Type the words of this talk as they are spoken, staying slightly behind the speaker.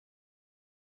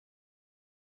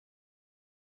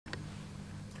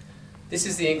This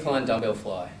is the Incline Dumbbell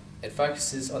Flye. It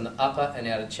focuses on the upper and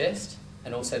outer chest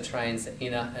and also trains the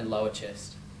inner and lower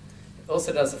chest. It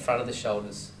also does the front of the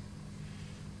shoulders.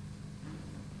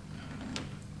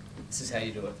 This is how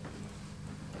you do it.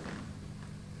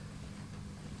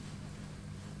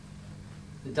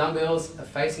 The dumbbells are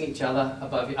facing each other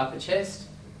above your upper chest,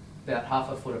 about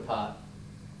half a foot apart.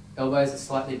 Elbows are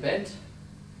slightly bent.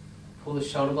 Pull the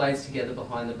shoulder blades together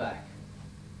behind the back.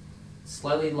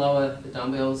 Slowly lower the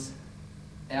dumbbells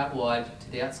out wide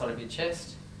to the outside of your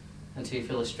chest until you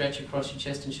feel a stretch across your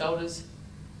chest and shoulders.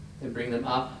 Then bring them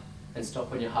up and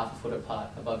stop when you're half a foot apart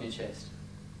above your chest.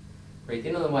 Breathe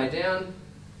in on the way down.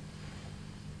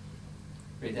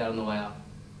 Breathe out on the way up.